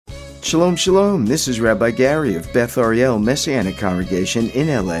Shalom, shalom. This is Rabbi Gary of Beth Ariel Messianic Congregation in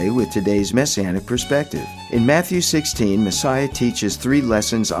LA with today's Messianic Perspective. In Matthew 16, Messiah teaches 3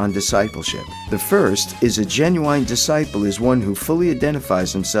 lessons on discipleship. The first is a genuine disciple is one who fully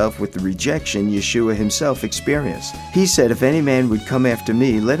identifies himself with the rejection Yeshua himself experienced. He said, "If any man would come after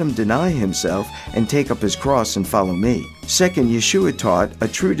me, let him deny himself and take up his cross and follow me." Second, Yeshua taught a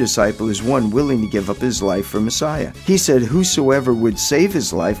true disciple is one willing to give up his life for Messiah. He said, "Whosoever would save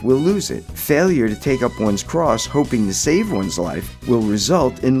his life will lose it." Failure to take up one's cross, hoping to save one's life, will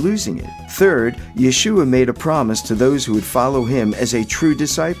result in losing it. Third, Yeshua made a promise to those who would follow him as a true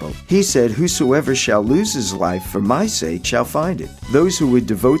disciple. He said, "Whosoever shall lose his life for my sake shall find it." Those who would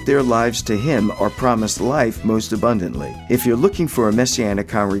devote their lives to him are promised life most abundantly. If you're looking for a Messianic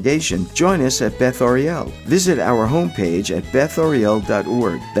congregation, join us at Beth Ariel. Visit our homepage at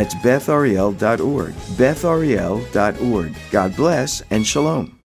bethariel.org. That's bethariel.org. bethariel.org. God bless and shalom.